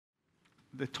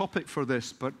the topic for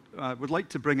this, but I would like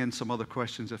to bring in some other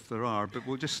questions if there are, but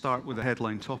we'll just start with the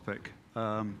headline topic.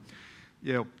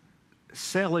 You know,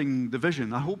 selling the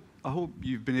vision. I hope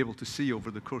you've been able to see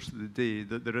over the course of the day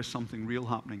that there is something real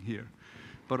happening here.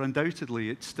 But undoubtedly,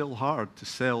 it's still hard to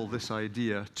sell this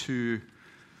idea to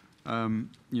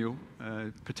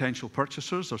potential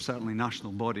purchasers or certainly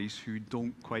national bodies who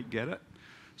don't quite get it.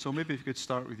 So maybe if you could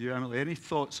start with you, Emily. Any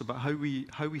thoughts about how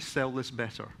we sell this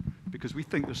better? Because we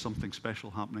think there's something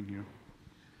special happening here.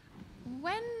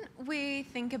 When we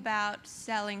think about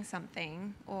selling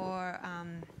something or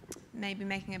maybe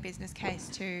making a business case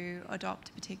to adopt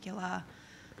a particular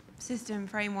system,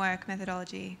 framework,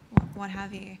 methodology, what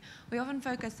have you, we often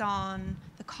focus on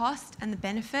the cost and the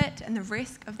benefit and the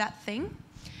risk of that thing,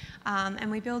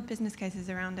 and we build business cases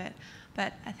around it.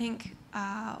 But I think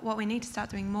what we need to start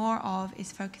doing more of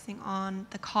is focusing on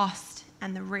the cost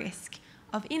and the risk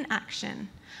of inaction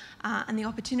and the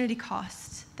opportunity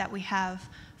cost that we have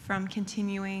from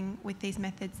continuing with these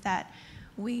methods that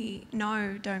we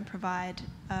know don't provide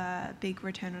a big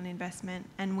return on investment,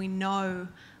 and we know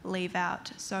leave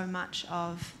out so much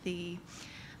of the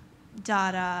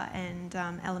data and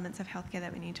elements of healthcare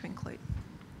that we need to include.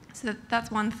 So that's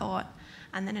one thought.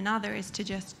 And then another is to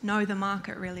just know the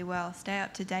market really well, stay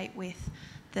up to date with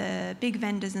the big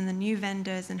vendors and the new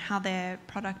vendors and how their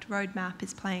product roadmap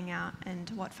is playing out and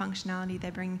what functionality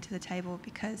they're bringing to the table,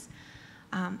 because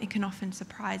it can often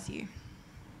surprise you.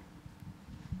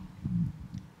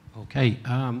 Okay,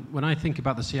 when I think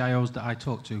about the CIOs that I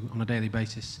talk to on a daily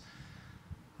basis,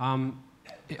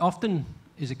 it often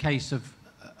is a case of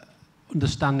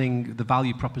understanding the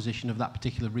value proposition of that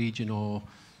particular region or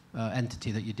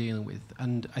entity that you're dealing with.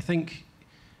 And I think,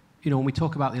 when we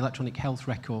talk about the electronic health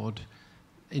record,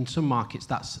 in some markets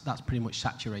that's pretty much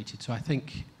saturated. So I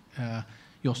think a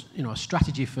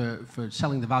strategy for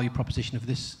selling the value proposition of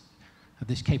this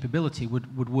capability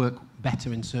would work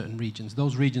better in certain regions.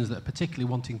 Those regions that are particularly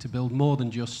wanting to build more than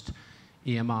just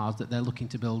EMRs, that they're looking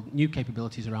to build new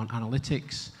capabilities around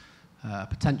analytics,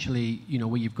 potentially,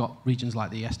 where you've got regions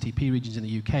like the STP regions in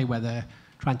the UK where they're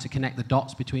trying to connect the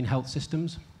dots between health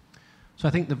systems. So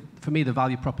I think for me, the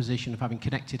value proposition of having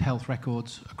connected health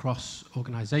records across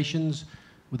organizations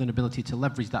with an ability to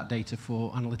leverage that data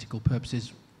for analytical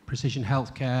purposes, precision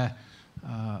healthcare,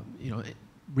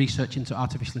 research into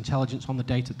artificial intelligence on the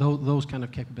data, those kind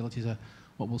of capabilities are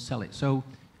what will sell it. So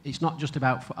it's not just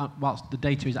about, whilst the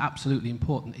data is absolutely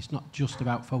important, it's not just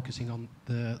about focusing on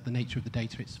the nature of the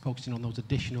data, it's focusing on those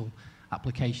additional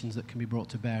applications that can be brought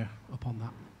to bear upon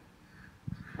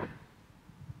that.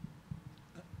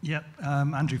 Yep,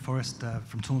 Andrew Forrest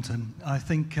from Taunton. I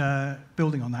think,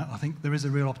 building on that, I think there is a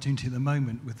real opportunity at the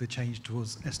moment with the change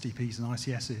towards STPs and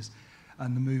ICSs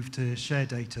and the move to share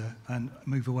data and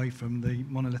move away from the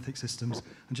monolithic systems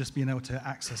and just being able to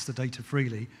access the data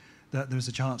freely, that there's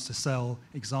a chance to sell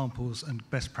examples and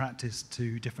best practice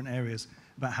to different areas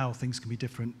about how things can be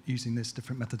different using this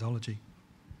different methodology.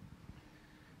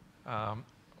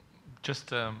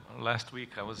 Just last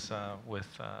week, I was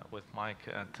with Mike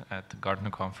at the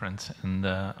Gartner conference, and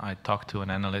I talked to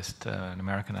an analyst, an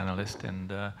American analyst,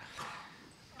 and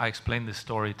I explained this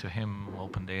story to him,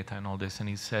 open data and all this, and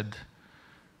he said,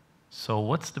 "So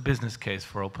what's the business case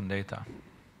for open data?"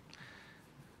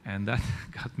 And that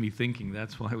got me thinking.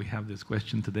 That's why we have this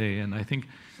question today, and I think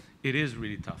it is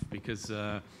really tough because,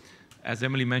 as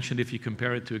Emily mentioned, if you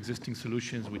compare it to existing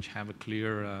solutions which have a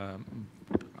clear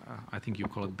I think you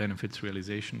call it benefits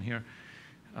realization here,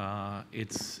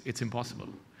 it's impossible.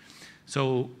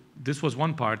 So this was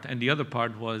one part, and the other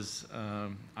part was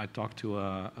I talked to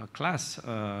a class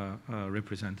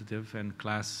representative, and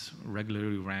class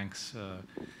regularly ranks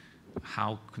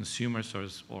how consumers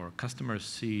or customers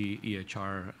see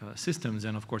EHR systems,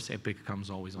 and of course Epic comes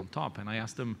always on top. And I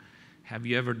asked them, have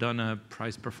you ever done a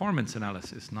price performance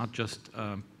analysis, not just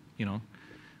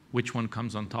which one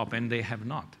comes on top, and they have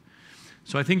not.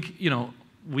 So I think,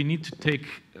 we need to take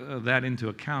that into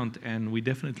account, and we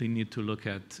definitely need to look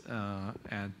at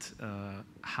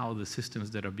how the systems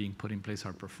that are being put in place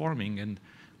are performing and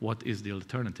what is the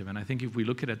alternative. And I think if we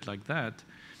look at it like that,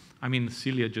 I mean,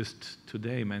 Silje just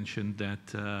today mentioned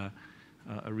that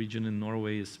a region in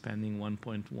Norway is spending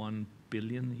 1.1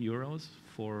 billion euros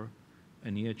for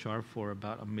an EHR for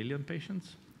about 1 million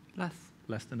patients?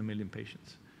 Less than 1 million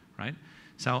patients, right?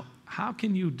 So how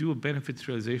can you do a benefits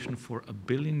realization for 1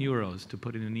 billion euros to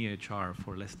put in an EHR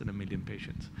for less than 1 million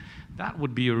patients? That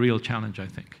would be a real challenge, I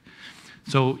think.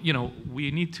 So,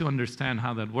 we need to understand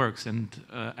how that works and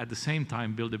at the same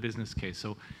time build a business case.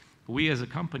 So we as a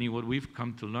company, what we've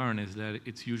come to learn is that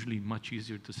it's usually much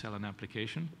easier to sell an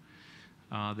application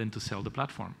than to sell the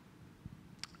platform.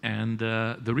 And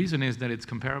the reason is that it's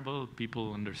comparable.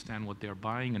 People understand what they're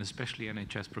buying, and especially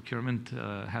NHS procurement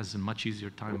has a much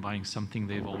easier time buying something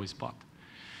they've always bought.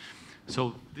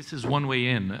 So this is one way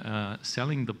in.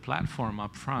 Selling the platform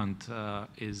up front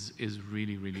is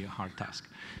really, really a hard task.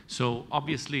 So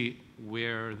obviously,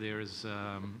 where there's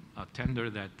a tender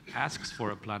that asks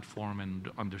for a platform and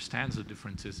understands the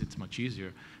differences, it's much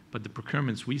easier. But the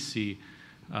procurements we see,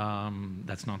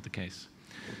 that's not the case.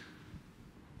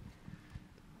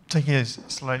 Taking a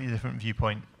slightly different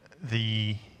viewpoint,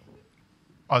 I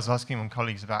was asking my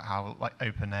colleagues about how like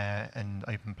openEHR and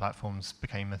open platforms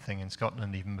became a thing in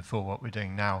Scotland even before what we're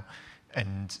doing now.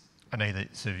 And I know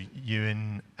that sort of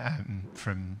Ewan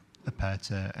from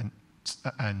Aperta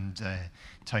and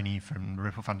Tony from the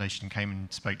Ripple Foundation came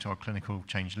and spoke to our clinical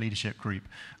change leadership group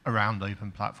around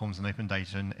open platforms and open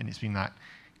data, and it's been that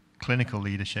clinical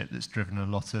leadership that's driven a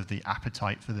lot of the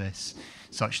appetite for this,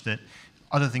 such that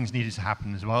other things needed to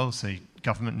happen as well. So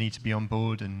government need to be on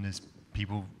board, and there's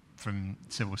people from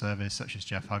civil service, such as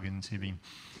Jeff Huggins, who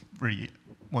really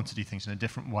want to do things in a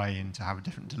different way and to have a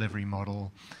different delivery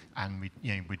model. And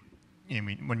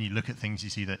when you look at things, you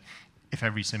see that if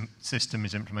every system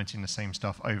is implementing the same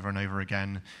stuff over and over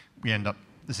again, we end up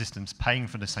the system's paying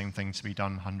for the same thing to be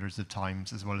done hundreds of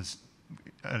times, as well as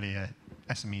earlier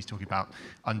SMEs talking about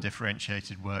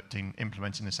undifferentiated work,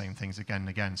 implementing the same things again and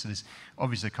again. So there's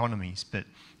obvious economies, but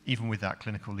even with that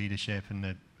clinical leadership and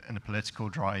the political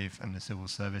drive and the civil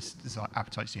service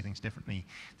appetite to do things differently,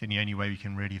 then the only way we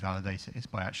can really validate it is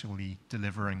by actually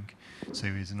delivering. So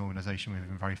as an organisation, we've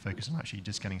been very focused on actually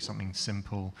just getting something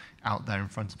simple out there in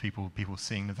front of people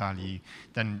seeing the value.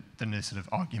 Then the sort of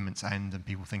arguments end and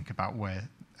people think about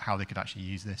how they could actually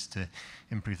use this to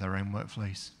improve their own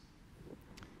workflows.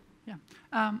 Yeah,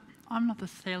 I'm not a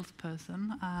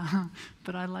salesperson,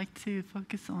 but I like to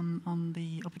focus on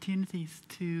the opportunities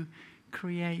to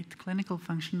create clinical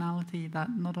functionality that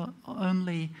not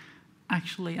only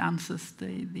actually answers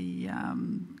the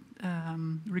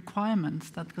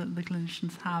requirements that the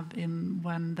clinicians have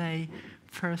when they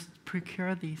first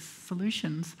procure these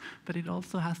solutions, but it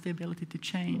also has the ability to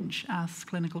change as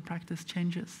clinical practice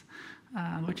changes,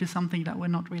 which is something that we're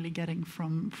not really getting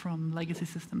from legacy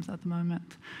systems at the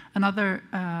moment. Another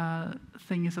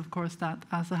thing is, of course, that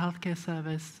as a healthcare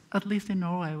service, at least in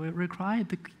Norway, we're required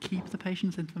to keep the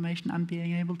patient's information and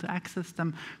being able to access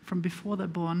them from before they're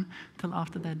born till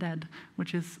after they're dead,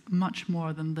 which is much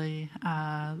more than the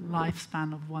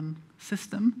lifespan of one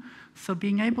system. So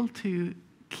being able to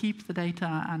keep the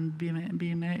data and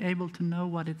being able to know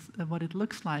what it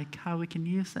looks like, how we can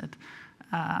use it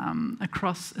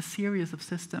across a series of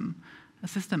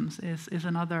systems is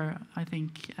another, I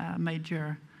think,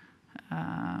 major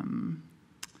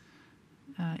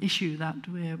issue that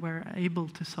we're able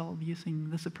to solve using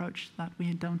this approach that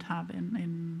we don't have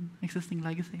in existing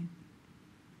legacy.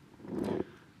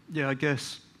 Yeah, I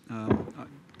guess I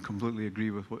completely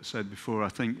agree with what's said before. I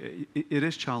think it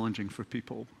is challenging for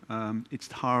people.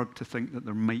 It's hard to think that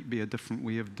there might be a different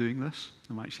way of doing this.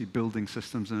 I'm actually building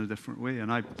systems in a different way.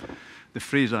 And the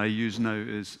phrase I use now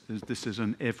is this is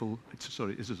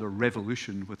this is a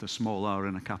revolution with a small r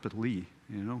and a capital E.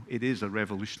 You know, it is a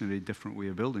revolutionary, different way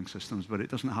of building systems, but it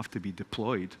doesn't have to be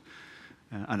deployed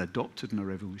and adopted in a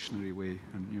revolutionary way.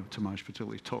 And Tomaž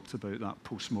particularly talked about that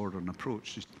postmodern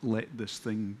approach. Just let this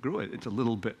thing grow. It's a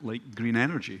little bit like green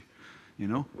energy.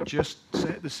 Just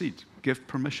set the seed, give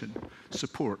permission,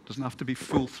 support. Doesn't have to be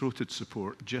full-throated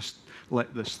support. Just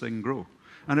let this thing grow.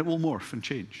 And it will morph and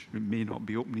change. It may not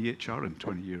be openEHR in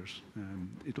 20 years.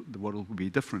 The world will be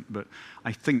different. But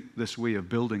I think this way of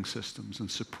building systems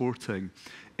and supporting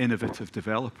innovative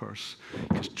developers,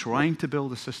 because trying to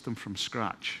build a system from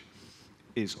scratch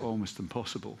is almost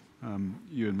impossible.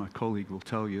 You and my colleague will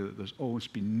tell you that there's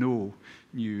almost been no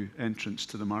new entrants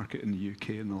to the market in the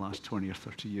UK in the last 20 or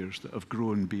 30 years that have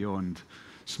grown beyond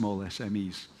small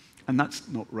SMEs. And that's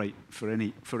not right for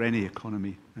any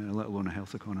economy, let alone a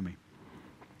health economy.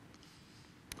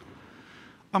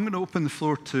 I'm going to open the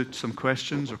floor to some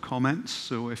questions or comments.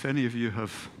 So if any of you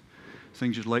have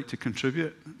things you'd like to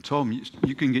contribute, Tom,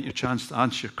 you can get your chance to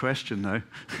answer your question now.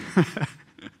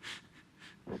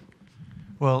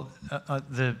 Well,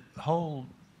 the whole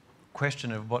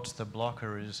question of what's the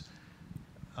blocker is,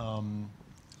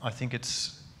 I think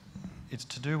it's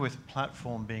to do with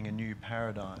platform being a new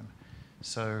paradigm.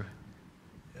 So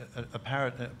a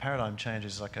paradigm change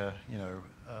is like a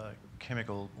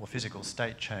chemical or physical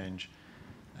state change,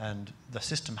 and the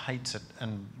system hates it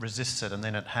and resists it, and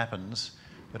then it happens,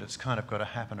 but it's kind of got to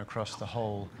happen across the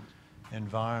whole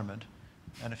environment.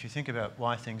 And if you think about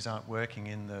why things aren't working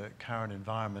in the current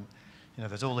environment, you know,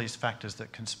 there's all these factors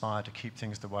that conspire to keep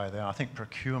things the way they are. I think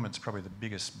procurement's probably the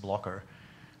biggest blocker,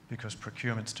 because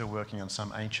procurement's still working on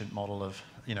some ancient model of,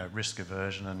 you know, risk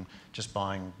aversion and just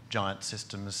buying giant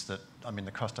systems that, I mean,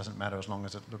 the cost doesn't matter as long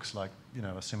as it looks like, you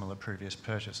know, a similar previous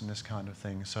purchase and this kind of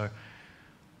thing. So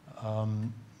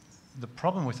the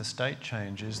problem with the state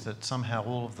change is that somehow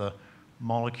all of the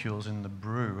molecules in the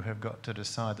brew have got to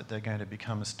decide that they're going to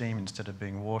become steam instead of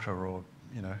being water, or,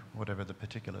 you know, whatever the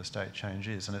particular state change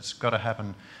is. And it's got to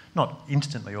happen not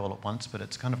instantly all at once, but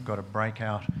it's kind of got to break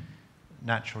out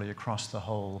naturally across the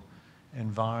whole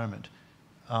environment.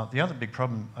 The other big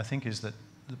problem, I think, is that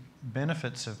the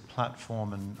benefits of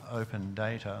platform and open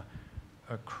data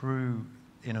accrue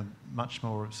in a much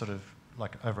more sort of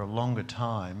like over a longer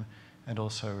time, and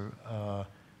also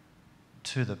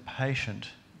to the patient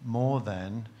more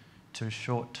than to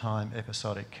short-time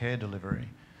episodic care delivery.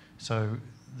 So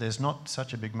there's not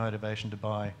such a big motivation to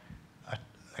buy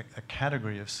a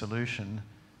category of solution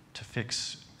to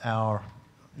fix our,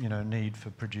 you know, need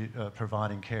for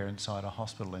providing care inside a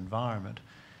hospital environment.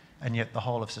 And yet the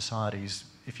whole of society's,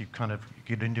 if you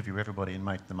could interview everybody and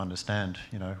make them understand,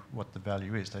 you know, what the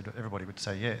value is, everybody would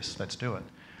say, yes, let's do it.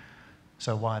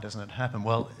 So why doesn't it happen?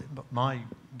 Well, my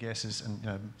guess is, and, you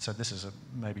know, so this is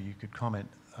maybe you could comment,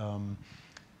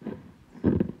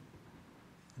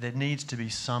 there needs to be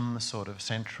some sort of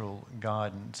central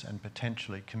guidance and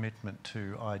potentially commitment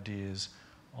to ideas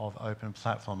of open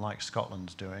platform, like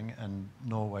Scotland's doing, and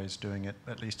Norway's doing it,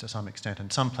 at least to some extent,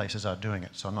 and some places are doing it,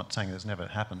 so I'm not saying this never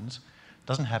happens. It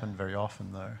doesn't happen very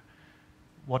often, though.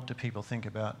 What do people think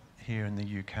about here in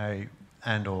the UK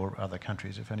and or other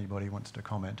countries, if anybody wants to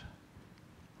comment?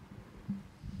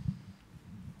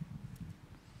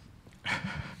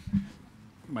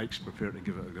 Mike's prepared to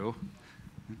give it a go.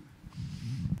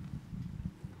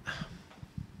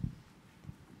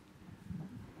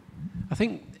 I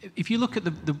think if you look at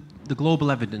the global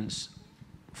evidence,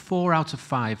 4 out of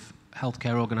 5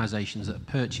 healthcare organisations that have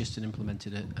purchased and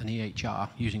implemented an EHR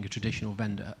using a traditional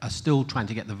vendor are still trying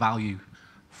to get the value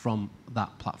from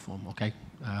that platform, okay?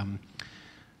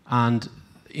 And,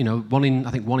 you know,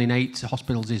 I think 1 in 8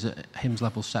 hospitals is at HIMSS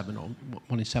level 7, or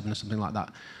 1 in 7 or something like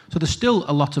that. So there's still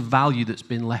a lot of value that's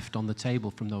been left on the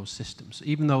table from those systems.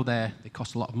 Even though they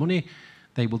cost a lot of money,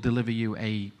 they will deliver you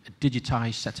a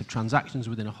digitised set of transactions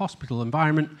within a hospital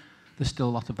environment. There's still a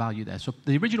lot of value there. So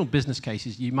the original business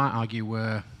cases, you might argue,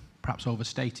 were perhaps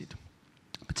overstated.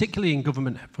 Particularly in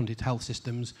government-funded health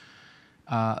systems,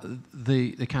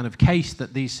 the kind of case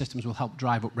that these systems will help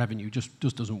drive up revenue just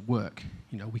doesn't work.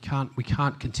 You know, we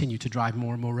can't continue to drive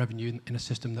more and more revenue in a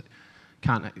system that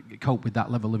can't cope with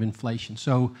that level of inflation.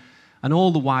 So, and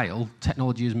all the while,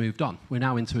 technology has moved on. We're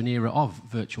now into an era of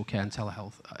virtual care and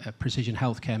telehealth. Precision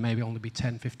healthcare maybe only be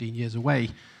 10, 15 years away.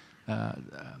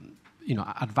 You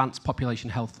know, advanced population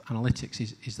health analytics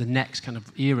is the next kind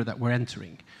of era that we're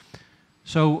entering.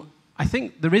 So I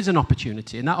think there is an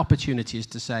opportunity, and that opportunity is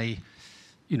to say,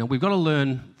 you know, we've got to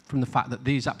learn from the fact that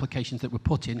these applications that we're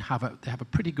put in have a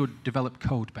pretty good developed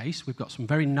code base. We've got some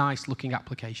very nice looking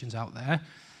applications out there.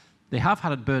 They have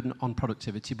had a burden on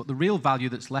productivity, but the real value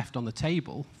that's left on the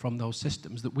table from those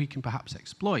systems that we can perhaps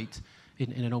exploit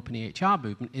in an openEHR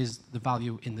movement is the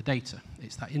value in the data.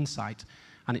 It's that insight,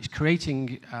 and it's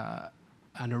creating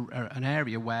an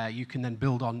area where you can then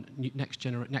build on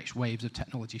next waves of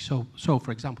technology. So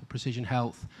for example, precision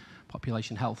health,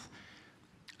 population health.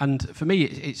 And for me,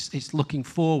 it's looking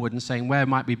forward and saying, where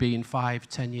might we be in 5,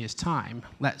 10 years' time?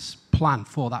 Let's plan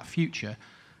for that future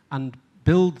and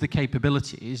build the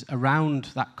capabilities around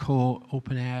that core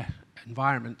open-air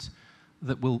environment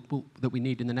that we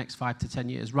need in the next 5 to 10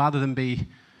 years, rather than be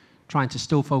trying to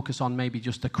still focus on maybe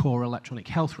just a core electronic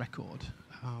health record,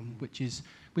 which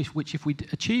if we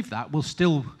achieve that, we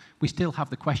still have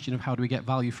the question of how do we get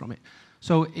value from it.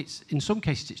 So it's, in some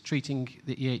cases, it's treating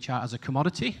the EHR as a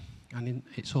commodity, and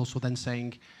it's also then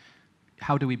saying,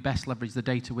 how do we best leverage the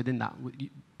data within that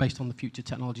based on the future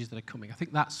technologies that are coming? I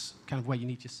think that's kind of where you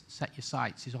need to set your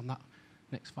sights, is on that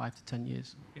next 5 to 10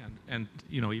 years. Yeah, and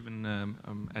you know, even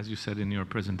as you said in your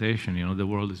presentation, you know, the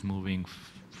world is moving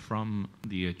from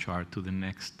the EHR to the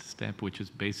next step, which is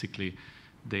basically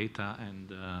data and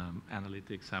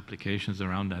analytics applications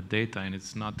around that data, and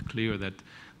it's not clear that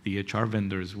the EHR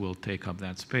vendors will take up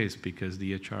that space, because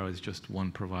the EHR is just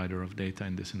one provider of data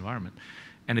in this environment,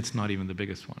 and it's not even the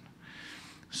biggest one.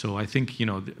 So I think, you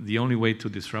know, the only way to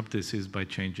disrupt this is by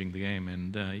changing the game,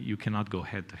 and you cannot go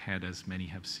head to head, as many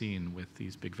have seen, with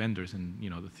these big vendors. And you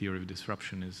know, the theory of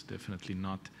disruption is definitely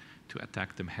not to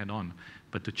attack them head on,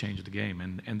 but to change the game.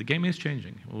 And the game is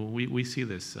changing. We see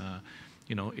this.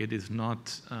 You know, it is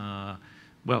not.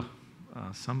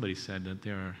 Somebody said that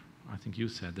there are, I think you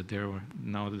said, that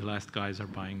now the last guys are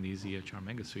buying these EHR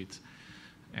mega suites.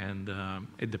 And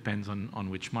it depends on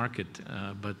which market,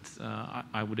 but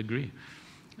I would agree.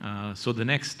 So the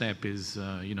next step is,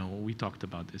 we talked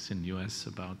about this in the US,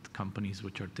 about companies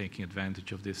which are taking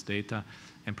advantage of this data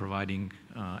and providing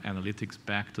analytics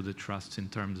back to the trusts in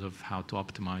terms of how to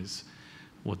optimize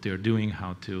what they're doing,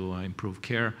 how to improve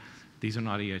care. These are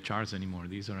not EHRs anymore.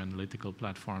 These are analytical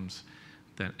platforms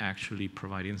that actually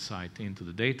provide insight into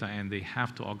the data, and they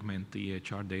have to augment the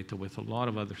EHR data with a lot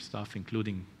of other stuff,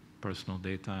 including personal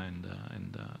data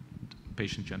and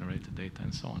patient-generated data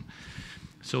and so on.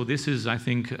 So this is, I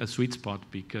think, a sweet spot,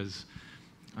 because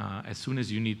as soon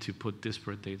as you need to put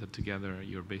disparate data together,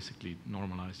 you're basically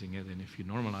normalizing it. And if you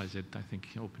normalize it, I think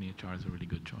openEHR is a really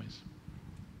good choice.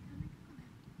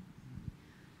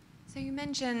 So you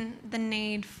mentioned the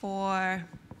need for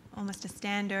almost a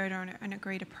standard or an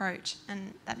agreed approach,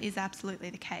 and that is absolutely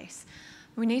the case.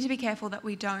 We need to be careful that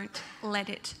we don't let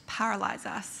it paralyze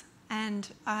us. And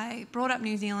I brought up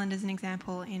New Zealand as an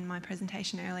example in my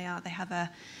presentation earlier. They have a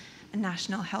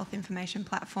national health information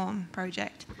platform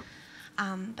project,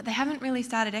 but they haven't really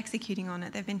started executing on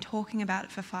it. They've been talking about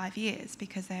it for 5 years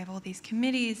because they have all these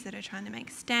committees that are trying to make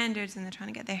standards and they're trying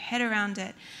to get their head around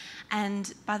it.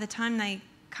 And by the time they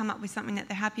come up with something that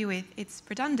they're happy with, it's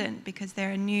redundant because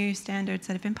there are new standards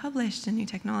that have been published and new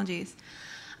technologies.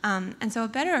 And so a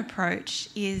better approach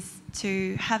is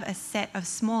to have a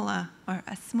smaller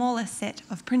set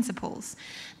of principles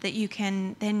that you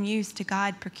can then use to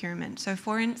guide procurement. So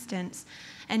for instance,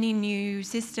 any new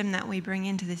system that we bring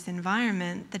into this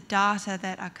environment, the data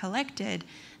that are collected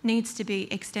needs to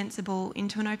be extensible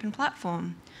into an open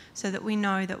platform so that we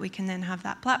know that we can then have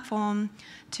that platform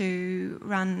to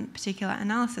run particular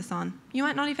analysis on. You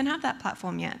might not even have that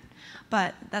platform yet,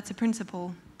 but that's a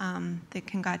principle that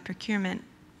can guide procurement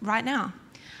right now.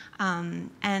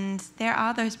 And there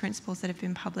are those principles that have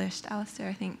been published. Alistair,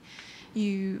 I think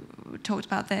you talked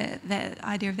about the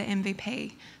idea of the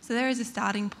MVP. So there is a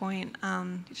starting point.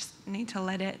 You just need to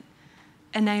let it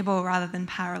enable rather than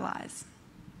paralyze.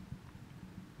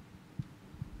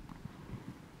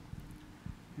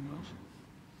 Anyone else?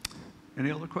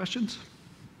 Any other questions?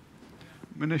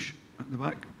 Manish at the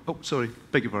back. Oh, sorry,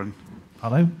 beg your pardon.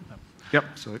 Hello?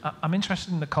 Yep, sorry. I'm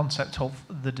interested in the concept of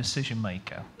the decision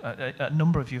maker. A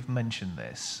number of you have mentioned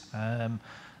this.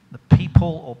 The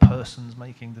people or persons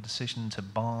making the decision to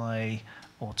buy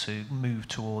or to move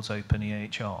towards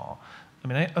openEHR. I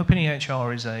mean,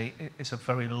 openEHR is a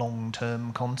very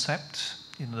long-term concept.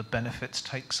 The benefits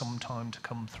take some time to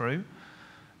come through.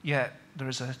 Yet there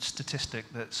is a statistic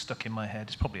that's stuck in my head.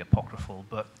 It's probably apocryphal,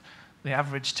 but the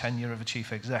average tenure of a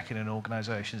chief exec in an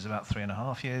organisation is about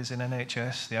 3.5 years in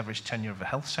NHS. The average tenure of a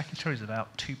health secretary is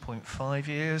about 2.5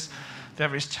 years. The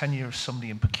average tenure of somebody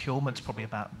in procurement is probably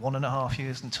about 1.5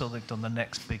 years until they've done the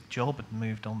next big job and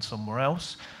moved on somewhere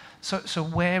else. So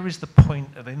where is the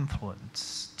point of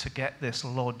influence to get this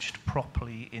lodged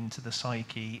properly into the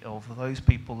psyche of those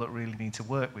people that really need to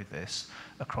work with this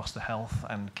across the health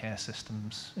and care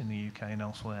systems in the UK and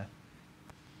elsewhere?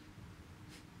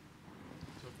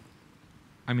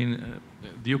 I mean,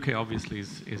 the UK obviously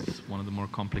is one of the more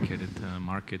complicated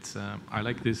markets. I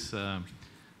like this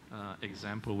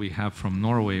example we have from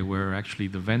Norway, where actually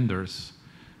the vendors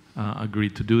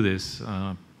agreed to do this,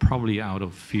 probably out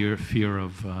of fear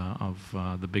of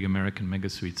the big American mega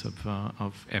suites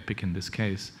of Epic in this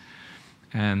case,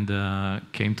 and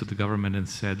came to the government and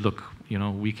said, look,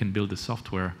 we can build the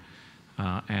software,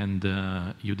 and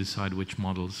you decide which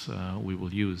models we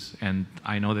will use. And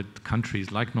I know that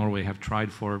countries like Norway have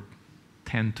tried for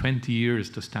 10, 20 years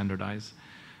to standardize,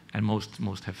 and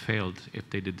most have failed if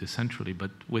they did this centrally.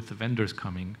 But with the vendors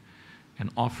coming and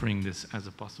offering this as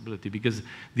a possibility, because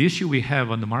the issue we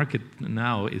have on the market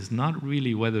now is not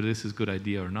really whether this is a good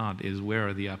idea or not, is where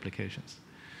are the applications.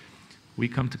 We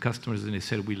come to customers and they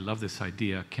said, we love this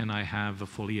idea, can I have a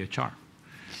full EHR?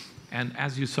 And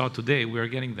as you saw today, we're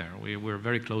getting there. We're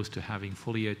very close to having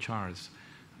full EHRs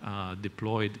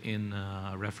deployed in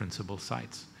referenceable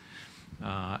sites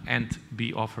and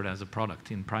be offered as a product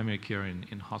in primary care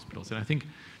in hospitals. And I think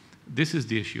this is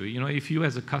the issue. If you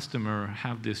as a customer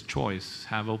have this choice,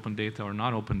 have open data or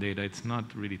not open data, it's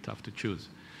not really tough to choose.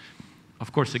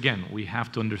 Of course, again, we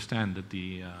have to understand that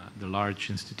the large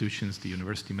institutions, the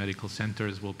university medical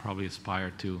centers, will probably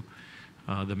aspire to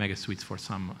the mega suites for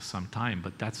some time,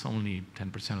 but that's only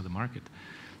 10% of the market.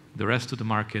 The rest of the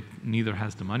market neither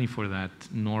has the money for that,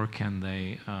 nor can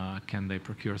they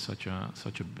procure such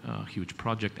a huge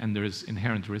project, and there is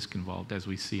inherent risk involved, as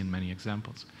we see in many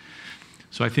examples.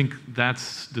 So I think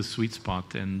that's the sweet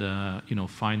spot, and you know,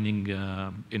 finding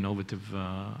innovative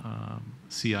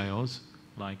CIOs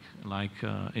like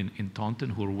in Taunton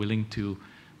who are willing to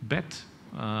bet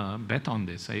on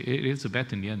this. It is a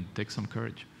bet in the end. It takes some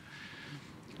courage.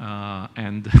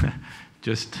 And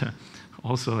just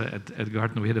also at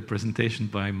Gartner, we had a presentation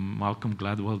by Malcolm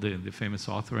Gladwell, the famous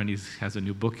author, and he has a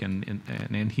new book,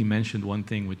 and he mentioned one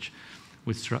thing which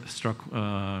struck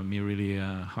me really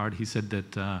hard. He said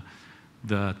that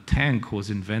the tank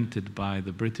was invented by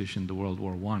the British in the World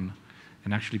War I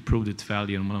and actually proved its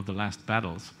value in one of the last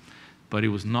battles. But it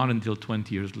was not until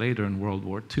 20 years later in World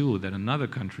War II that another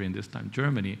country, and this time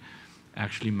Germany,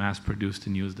 actually mass-produced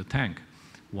and used the tank.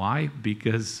 Why?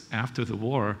 Because after the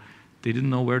war, they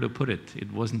didn't know where to put it.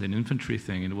 It wasn't an infantry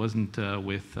thing. It wasn't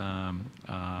with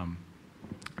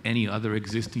any other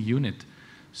existing unit.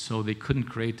 So they couldn't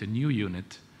create a new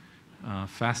unit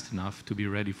fast enough to be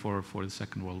ready for the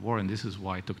Second World War. And this is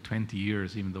why it took 20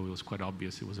 years, even though it was quite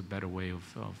obvious it was a better way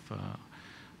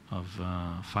of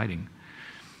fighting.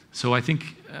 So I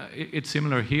think it's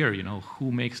similar here, you know,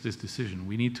 who makes this decision?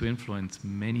 We need to influence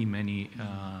many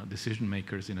decision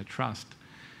makers in a trust,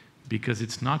 because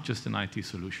it's not just an IT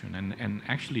solution. And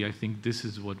actually, I think this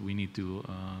is what we need to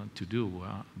do.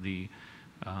 The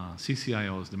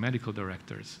CCIOs, the medical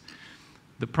directors.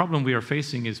 The problem we are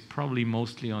facing is probably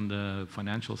mostly on the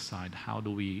financial side. How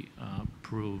do we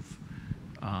prove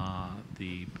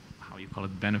the, how you call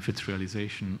it, benefits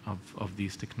realization of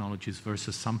these technologies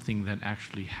versus something that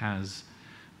actually has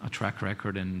a track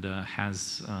record and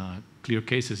has clear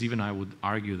cases? Even I would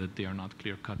argue that they are not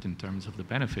clear-cut in terms of the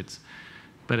benefits,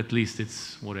 but at least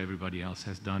it's what everybody else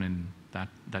has done, and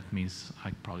that means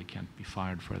I probably can't be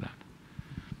fired for that.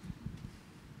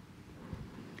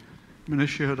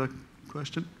 Manish, you had a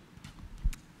question?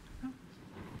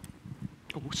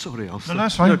 Oh, sorry, Alistair. No,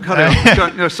 that's fine. No,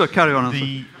 carry on.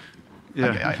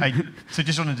 Yeah. So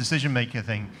just on the decision maker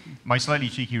thing, my slightly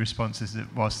cheeky response is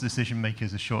that whilst decision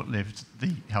makers are short-lived,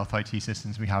 the health IT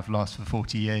systems we have last for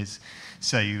 40 years.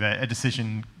 So a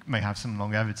decision may have some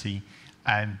longevity.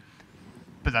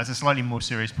 But that's a slightly more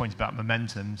serious point about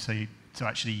momentum. So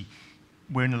actually,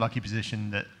 we're in a lucky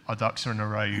position that our ducks are in a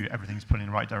row, everything's pulling in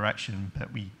the right direction, but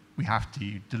we have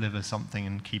to deliver something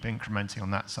and keep incrementing on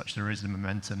that, such there is the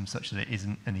momentum, such that it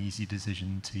isn't an easy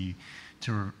decision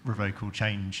to revoke or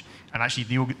change. And actually,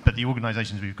 the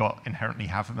organisations we've got inherently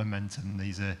have a momentum.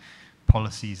 These are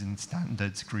policies and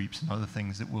standards groups and other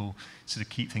things that will sort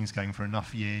of keep things going for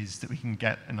enough years that we can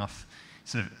get enough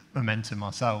sort of momentum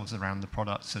ourselves around the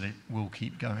product so that it will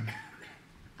keep going.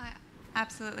 I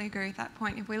absolutely agree with that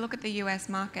point. If we look at the US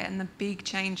market and the big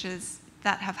changes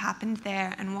that have happened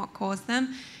there and what caused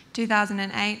them,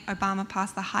 2008, Obama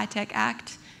passed the HITECH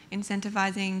Act,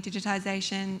 incentivizing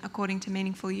digitization according to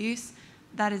meaningful use.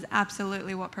 That is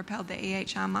absolutely what propelled the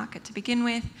EHR market to begin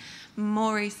with.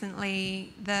 More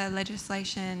recently, the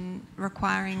legislation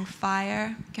requiring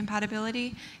FHIR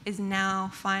compatibility is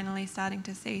now finally starting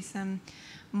to see some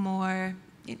more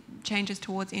changes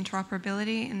towards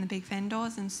interoperability in the big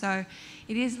vendors. And so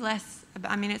it is less,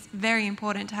 I mean, it's very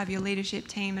important to have your leadership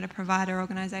team at a provider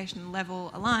organization level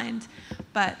aligned,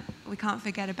 but we can't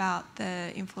forget about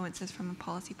the influences from a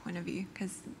policy point of view,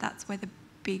 because that's where the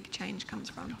big change comes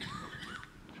from.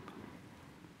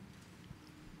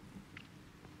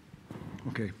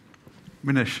 Okay.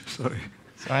 Manish, sorry.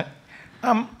 Sorry.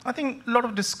 I think a lot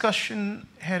of discussion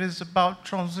here is about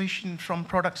transition from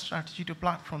product strategy to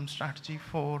platform strategy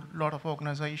for a lot of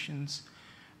organizations.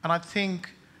 And I think,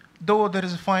 though there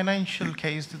is a financial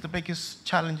case, that the biggest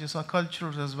challenges are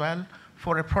cultural as well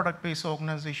for a product-based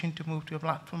organization to move to a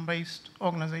platform-based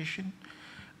organization.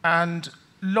 And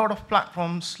a lot of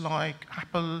platforms like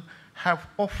Apple have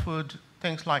offered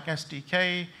things like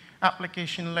SDK,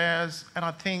 application layers, and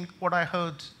I think what I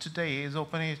heard today is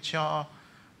openEHR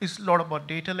is a lot about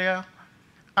data layer.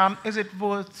 Is it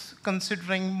worth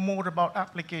considering more about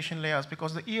application layers?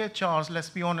 Because the EHRs,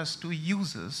 let's be honest, to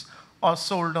users are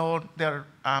sold out their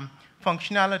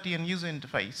functionality and user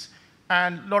interface.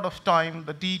 And a lot of time,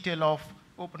 the detail of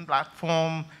open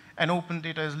platform and open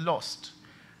data is lost.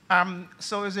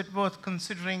 So is it worth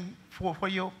considering for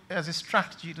you as a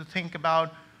strategy to think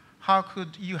about how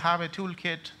could you have a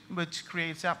toolkit which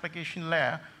creates application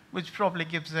layer, which probably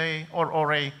gives a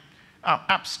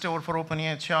app store for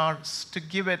openEHR to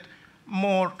give it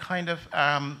more kind of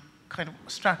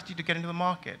strategy to get into the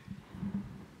market?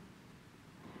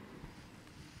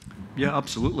 Yeah,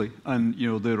 absolutely. And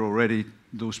they're already,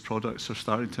 those products are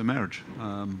starting to emerge.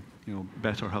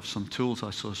 Better have some tools. I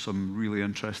saw some really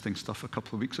interesting stuff a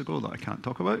couple of weeks ago that I can't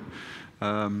talk about.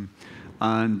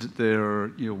 And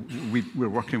we're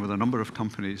working with a number of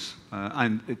companies,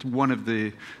 and it's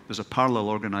there's a parallel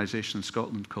organisation in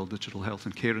Scotland called Digital Health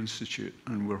and Care Institute,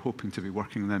 and we're hoping to be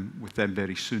working with them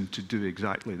very soon to do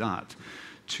exactly that,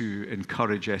 to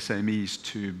encourage SMEs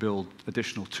to build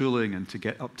additional tooling and to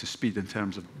get up to speed in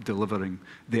terms of delivering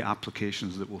the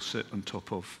applications that will sit on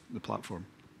top of the platform.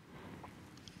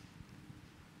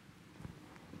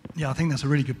 Yeah, I think that's a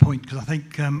really good point, because I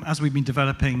think as we've been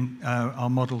developing our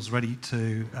models ready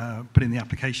to put in the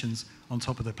applications on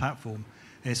top of the platform,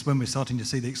 it's when we're starting to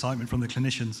see the excitement from the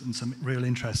clinicians and some real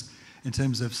interest in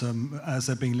terms of as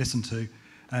they're being listened to,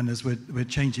 and as we're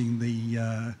changing the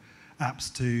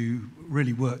apps to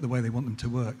really work the way they want them to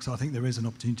work. So I think there is an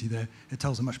opportunity there. It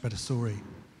tells a much better story.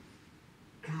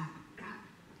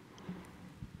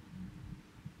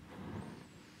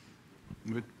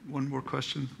 One more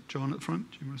question, John, at the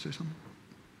front. Do you want to say something?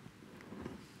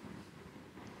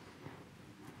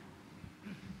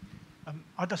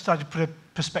 I'd just like to put a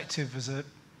perspective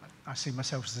I see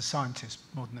myself as a scientist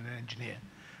more than an engineer,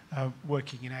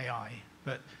 working in AI,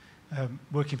 but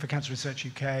working for Cancer Research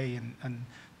UK and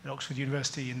at Oxford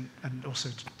University and also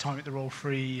time at the Royal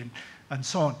Free and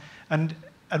so on. And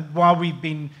while we've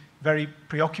been very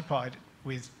preoccupied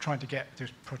with trying to get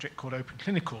this project called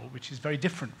openClinical, which is very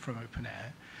different from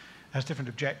openEHR, has different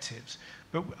objectives.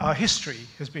 But our history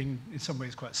has been, in some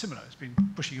ways, quite similar. It's been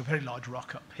pushing a very large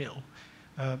rock uphill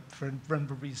for a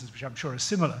number of reasons, which I'm sure are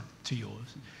similar to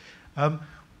yours.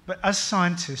 But as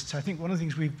scientists, I think one of the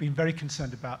things we've been very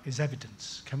concerned about is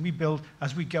evidence. Can we build,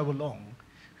 as we go along,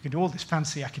 we can do all this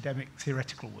fancy academic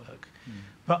theoretical work,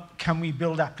 but can we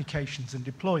build applications and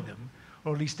deploy them,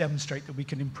 or at least demonstrate that we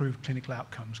can improve clinical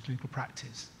outcomes, clinical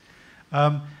practice?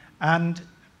 And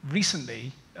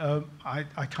recently, I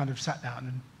kind of sat down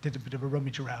and did a bit of a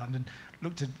rummage around and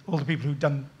looked at all the people who'd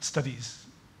done studies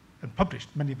and published,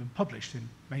 many of them published in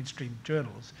mainstream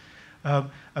journals,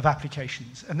 of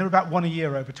applications. And they're about one a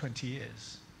year over 20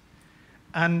 years.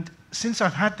 And since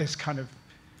I've had this kind of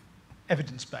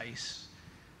evidence base,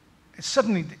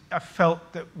 suddenly I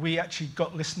felt that we actually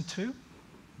got listened to.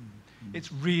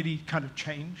 It's really kind of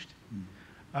changed.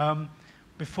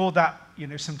 Before that,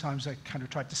 sometimes I kind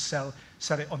of tried to sell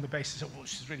it on the basis of, well,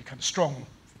 this is really kind of strong,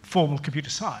 formal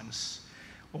computer science,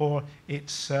 or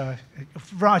it's a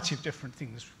variety of different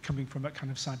things coming from a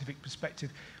kind of scientific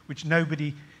perspective, which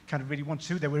nobody kind of really wanted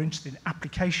to. They were interested in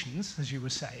applications, as you were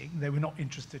saying. They were not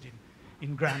interested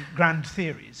in grand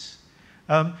theories.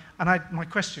 And my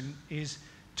question is,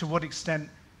 to what extent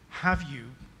have you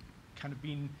kind of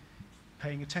been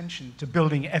paying attention to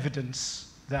building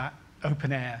evidence that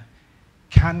openEHR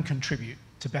can contribute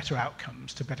to better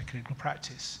outcomes, to better clinical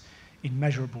practice in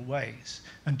measurable ways?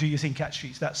 And do you think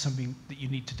actually that's something that you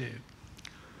need to do?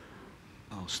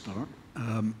 I'll start.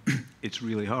 It's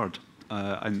really hard.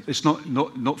 And it's not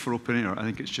for openEHR. I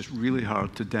think it's just really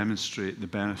hard to demonstrate the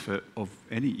benefit of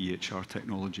any EHR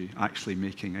technology actually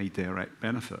making a direct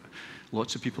benefit.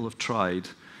 Lots of people have tried.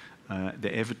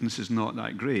 The evidence is not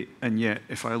that great. And yet,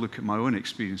 if I look at my own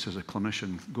experience as a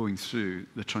clinician going through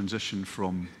the transition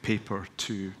from paper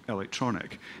to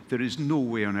electronic, there is no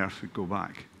way on earth we'd go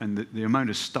back. And the amount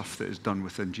of stuff that is done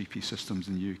within GP systems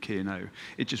in the UK now,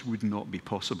 it just would not be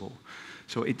possible.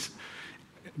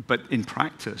 But in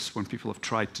practice, when people have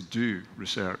tried to do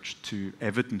research to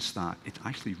evidence that, it's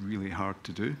actually really hard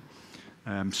to do.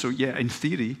 So yeah, in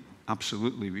theory,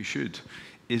 absolutely we should.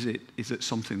 Is it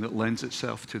something that lends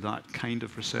itself to that kind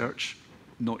of research?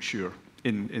 Not sure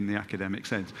in the academic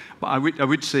sense. But I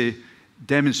would say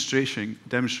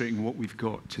demonstrating what we've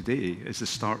got today is the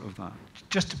start of that.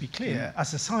 Just to be clear,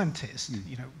 as a scientist,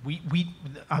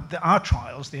 our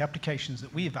trials, the applications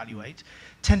that we evaluate,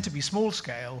 tend to be small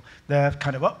scale. They're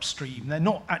kind of upstream. They're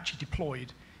not actually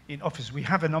deployed in offices. We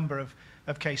have a number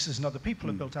of cases, and other people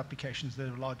have built applications that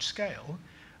are large scale.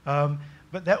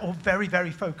 But they're all very,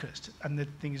 very focused, and the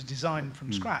thing is designed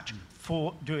from scratch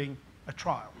for doing a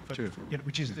trial,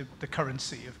 which is the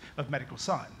currency of medical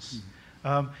science.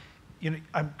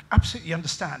 I absolutely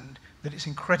understand that it's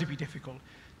incredibly difficult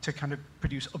to kind of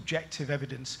produce objective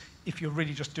evidence if you're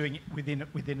really just doing it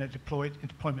within a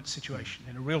deployment situation,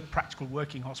 in a real practical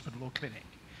working hospital or clinic.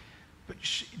 But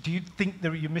do you think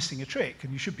that you're missing a trick,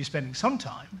 and you should be spending some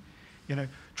time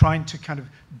trying to kind of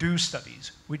do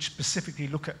studies which specifically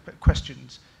look at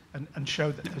questions and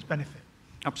show that there's benefit?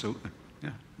 Absolutely, yeah.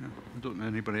 I don't know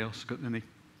anybody else got any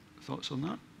thoughts on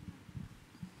that?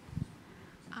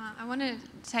 I want to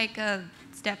take a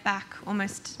step back,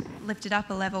 almost lift it up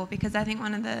a level, because I think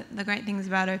one of the great things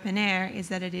about openEHR is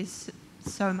that it is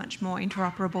so much more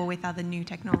interoperable with other new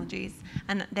technologies.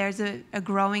 And there's a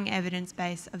growing evidence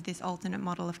base of this alternate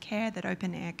model of care that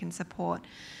openEHR can support.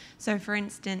 So for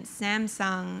instance,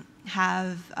 Samsung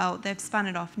they've spun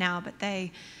it off now, but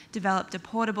they developed a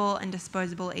portable and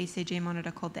disposable ECG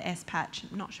monitor called the S-Patch.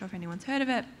 I'm not sure if anyone's heard of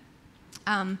it.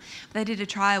 They did a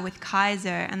trial with Kaiser,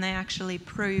 and they actually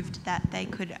proved that they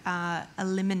could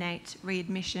eliminate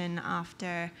readmission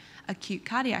after acute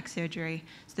cardiac surgery.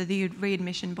 So the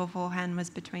readmission beforehand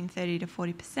was between 30 to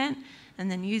 40%,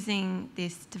 and then using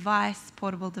this device,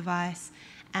 portable device,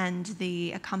 and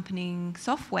the accompanying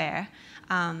software,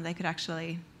 they could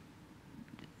actually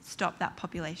stop that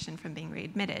population from being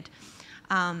readmitted.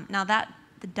 Now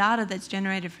the data that's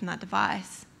generated from that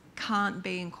device can't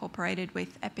be incorporated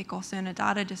with Epic or Cerner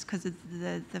data just because of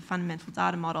the fundamental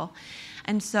data model.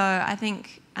 And so I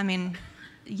think,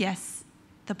 yes,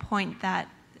 the point that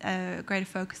a greater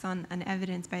focus on an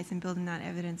evidence base and building that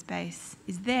evidence base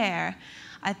is there.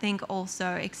 I think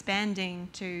also expanding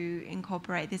to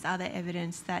incorporate this other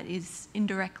evidence that is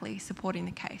indirectly supporting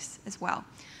the case as well.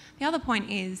 The other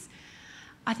point is,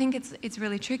 I think it's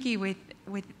really tricky with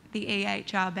the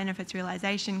EHR benefits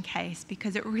realisation case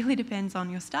because it really depends on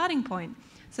your starting point.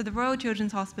 So the Royal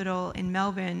Children's Hospital in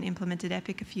Melbourne implemented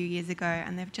Epic a few years ago,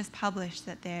 and they've just published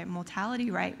that their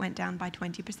mortality rate went down by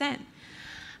 20%. And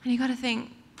you got to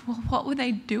think, well, what were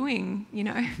they doing,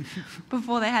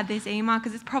 before they had this EMR?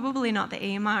 Because it's probably not the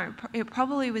EMR. It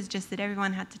probably was just that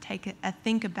everyone had to take a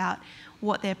think about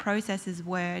what their processes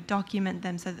were, document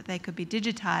them so that they could be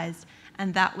digitised,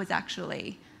 and that was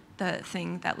actually the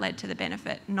thing that led to the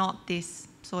benefit, not this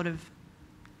sort of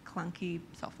clunky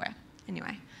software.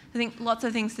 Anyway, I think lots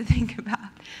of things to think about.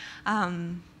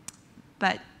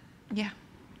 But yeah,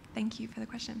 thank you for the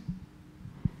question.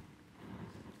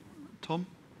 Tom?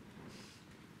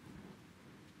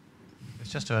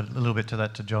 It's just a little bit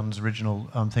to John's original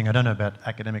thing. I don't know about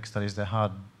academic studies; they're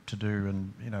hard to do,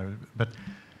 and but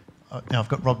now I've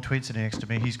got Rob Tweed sitting next to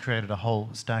me. He's created a whole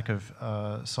stack of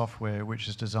software which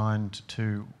is designed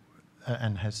to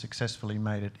and has successfully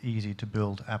made it easy to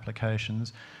build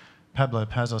applications. Pablo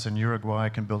Pazos in Uruguay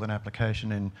can build an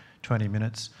application in 20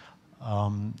 minutes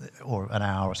or an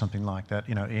hour or something like that.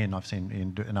 Ian, I've seen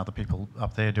Ian and other people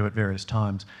up there do it various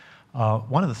times.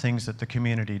 One of the things that the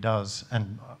community does,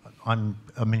 and I'm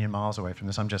a million miles away from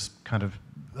this, I'm just kind of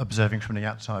observing from the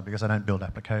outside because I don't build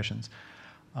applications.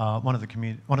 One of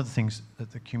the things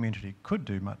that the community could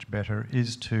do much better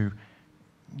is to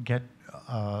get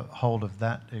hold of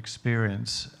that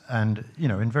experience and,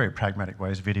 in very pragmatic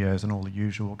ways, videos and all the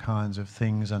usual kinds of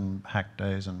things and hack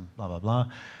days and blah, blah, blah,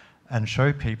 and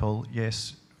show people,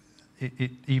 yes,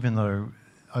 even though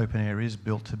openEHR is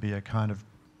built to be a kind of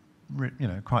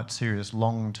quite serious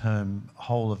long-term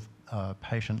whole of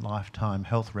patient lifetime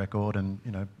health record and,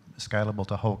 scalable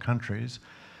to whole countries,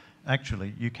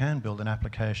 actually you can build an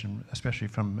application, especially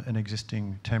from an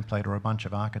existing template or a bunch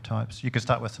of archetypes. You could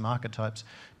start with some archetypes,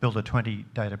 build a 20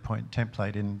 data point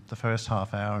template in the first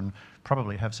half hour and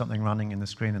probably have something running in the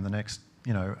screen in the next,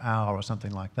 hour or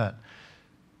something like that.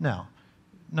 Now,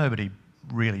 nobody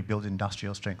really builds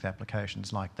industrial strength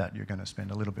applications like that. You're going to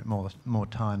spend a little bit more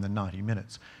time than 90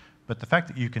 minutes. But the fact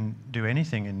that you can do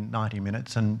anything in 90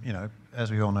 minutes, and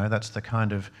as we all know, that's the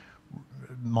kind of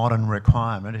modern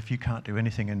requirement. If you can't do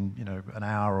anything in an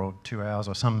hour or 2 hours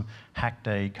or some hack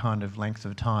day kind of length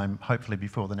of time, hopefully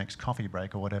before the next coffee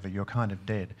break or whatever, you're kind of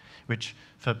dead. Which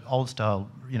for old style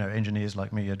engineers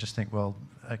like me, I just think, well,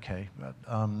 okay,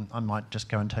 I might just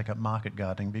go and take up market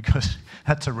gardening because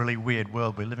that's a really weird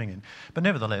world we're living in. But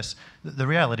nevertheless, the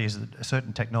reality is that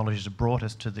certain technologies have brought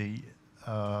us to the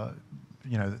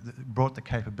brought the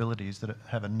capabilities that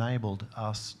have enabled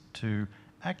us to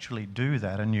actually do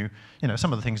that. And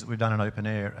some of the things that we've done in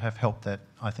openEHR have helped that,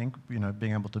 I think,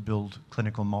 being able to build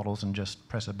clinical models and just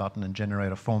press a button and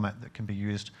generate a format that can be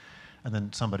used, and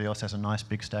then somebody else has a nice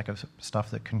big stack of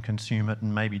stuff that can consume it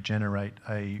and maybe generate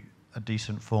a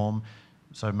decent form.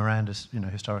 So Miranda's,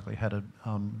 historically had a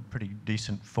pretty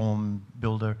decent form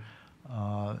builder,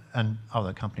 and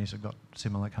other companies have got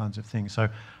similar kinds of things. So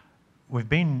we've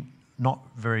been not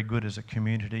very good as a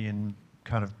community in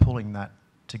kind of pulling that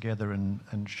together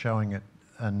and showing it.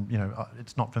 And,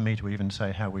 it's not for me to even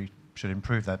say how we should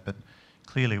improve that, but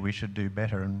clearly we should do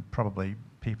better, and probably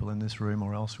people in this room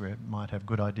or elsewhere might have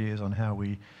good ideas on how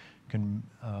we can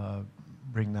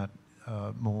bring that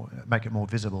make it more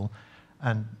visible.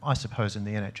 And I suppose in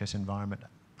the NHS environment,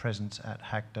 presence at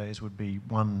hack days would be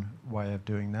one way of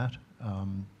doing that.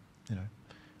 I'm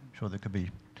sure there could be.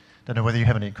 Don't know whether you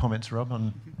have any comments, Rob,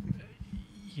 on.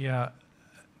 Yeah,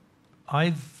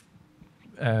 I've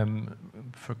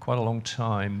for quite a long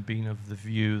time, been of the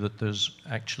view that there's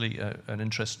actually an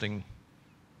interesting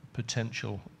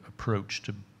potential approach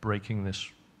to breaking this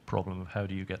problem of how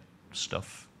do you get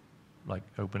stuff like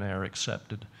openEHR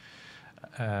accepted.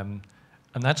 And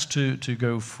that's to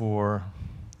go for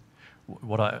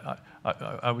what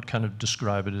I would kind of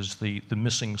describe it as the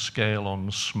missing scale on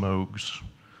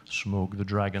Smoug, the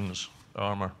dragon's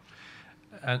armor.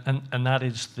 And that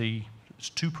is it's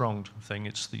two-pronged thing.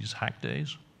 It's these hack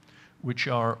days, which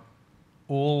are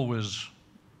always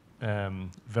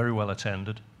very well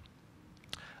attended,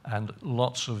 and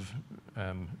lots of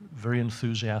very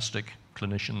enthusiastic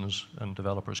clinicians and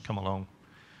developers come along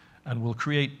and will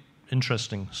create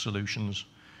interesting solutions,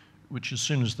 which as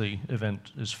soon as the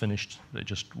event is finished, they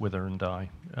just wither and die.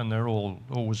 And they're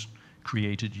always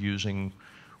created using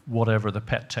whatever the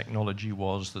pet technology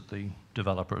was that the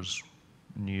developers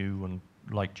knew and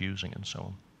liked using and so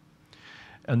on.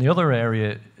 And the other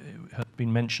area had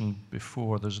been mentioned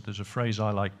before. There's a phrase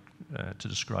I like to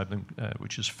describe them,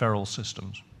 which is feral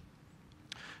systems.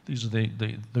 These are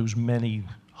those many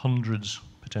hundreds,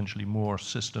 potentially more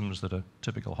systems that a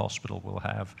typical hospital will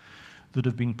have that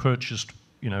have been purchased,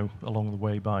 along the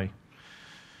way by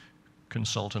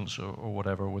consultants or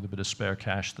whatever with a bit of spare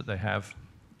cash that they have,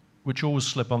 which always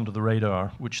slip under the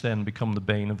radar, which then become the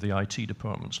bane of the IT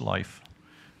department's life,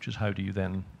 which is how do you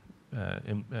then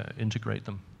integrate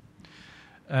them.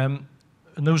 And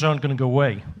those aren't going to go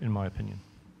away, in my opinion.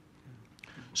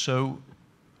 So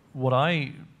what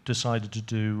I decided to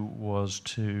do was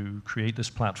to create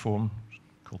this platform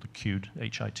called the QUD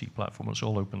HIT platform. It's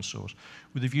all open source,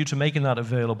 with a view to making that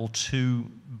available to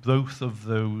both of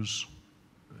those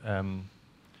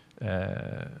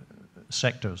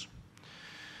sectors.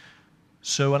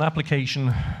 So an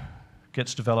application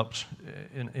gets developed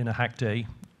in a hack day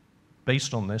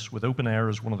based on this, with openEHR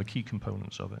as one of the key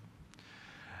components of it.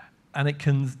 And it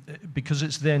can, because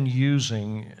it's then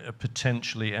using a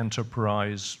potentially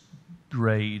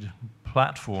enterprise-grade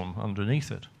platform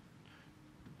underneath it,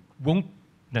 won't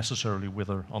necessarily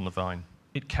wither on the vine.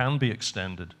 It can be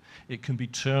extended. It can be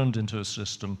turned into a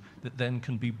system that then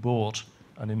can be bought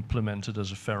and implemented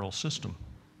as a feral system.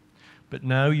 But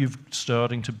now you're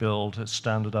starting to build a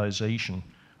standardization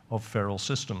of feral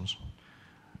systems,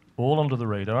 all under the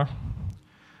radar.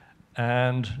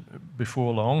 And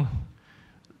before long,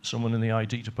 someone in the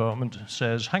IT department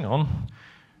says, hang on,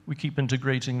 we keep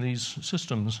integrating these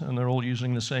systems and they're all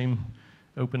using the same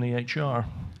openEHR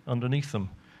underneath them.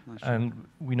 And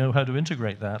we know how to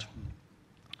integrate that.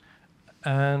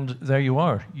 And there you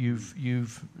are.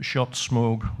 You've shot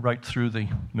Smoug right through the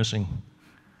missing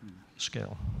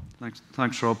scale.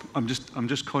 Thanks, Rob. I'm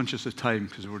just conscious of time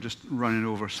because we're just running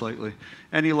over slightly.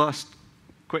 Any last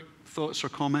quick thoughts or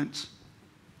comments?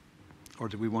 Or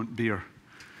do we want beer?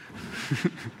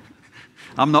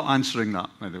 I'm not answering that,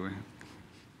 by the way.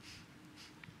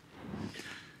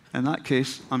 In that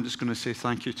case, I'm just going to say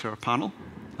thank you to our panel.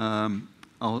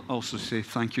 I'll also say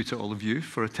thank you to all of you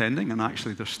for attending, and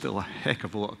actually there's still a heck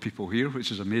of a lot of people here, which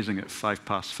is amazing at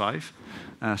 5:05.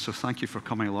 So thank you for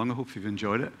coming along. I hope you've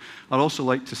enjoyed it. I'd also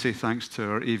like to say thanks to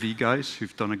our AV guys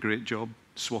who've done a great job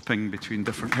swapping between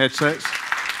different headsets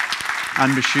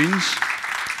and machines.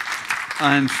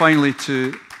 And finally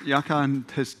to Yaka and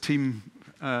his team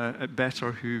at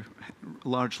Better, who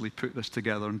largely put this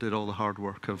together and did all the hard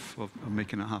work of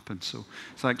making it happen. So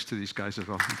thanks to these guys as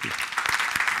well. Thank you.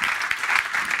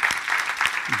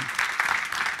 Mm-hmm.